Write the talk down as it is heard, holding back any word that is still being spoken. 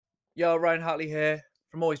Yo, Ryan Hartley here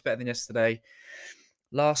from Always Better Than Yesterday.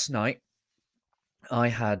 Last night, I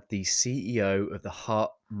had the CEO of the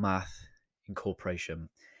Heart Math Incorporation.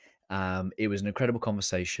 It was an incredible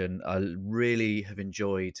conversation. Really have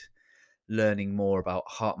enjoyed learning more about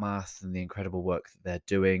heart math and the incredible work that they're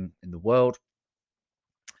doing in the world.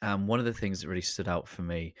 And one of the things that really stood out for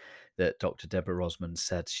me that Dr. Deborah Rosman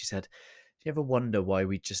said, she said, "Do you ever wonder why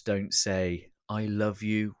we just don't say, 'I love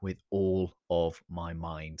you with all of my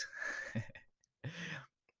mind'?"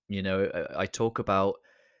 I talk about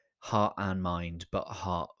heart and mind, but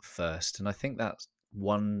heart first. And I think that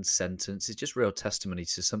one sentence is just real testimony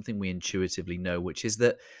to something we intuitively know, which is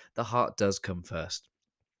that the heart does come first.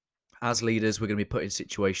 As leaders, we're going to be put in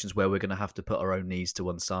situations where we're going to have to put our own needs to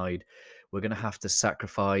one side. We're going to have to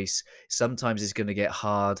sacrifice. Sometimes it's going to get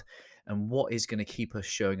hard. And what is going to keep us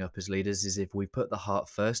showing up as leaders is if we put the heart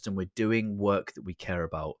first and we're doing work that we care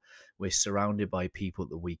about. We're surrounded by people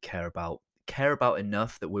that we care about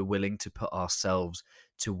enough that we're willing to put ourselves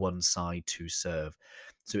to one side to serve.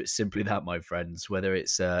 So it's simply that, my friends, whether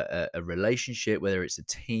it's a relationship, whether it's a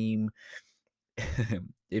team,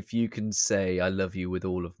 if you can say I love you with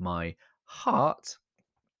all of my heart,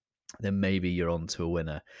 then maybe you're on to a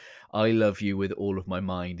winner. I love you with all of my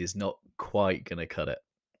mind is not quite going to cut it.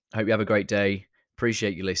 I hope you have a great day.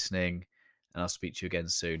 Appreciate you listening, and I'll speak to you again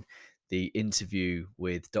soon. The interview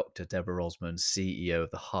with Dr. Deborah Osman, CEO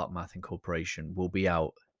of the Heart Math Incorporation, will be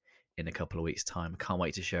out in a couple of weeks' time. Can't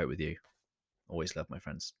wait to share it with you. Always love, my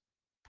friends.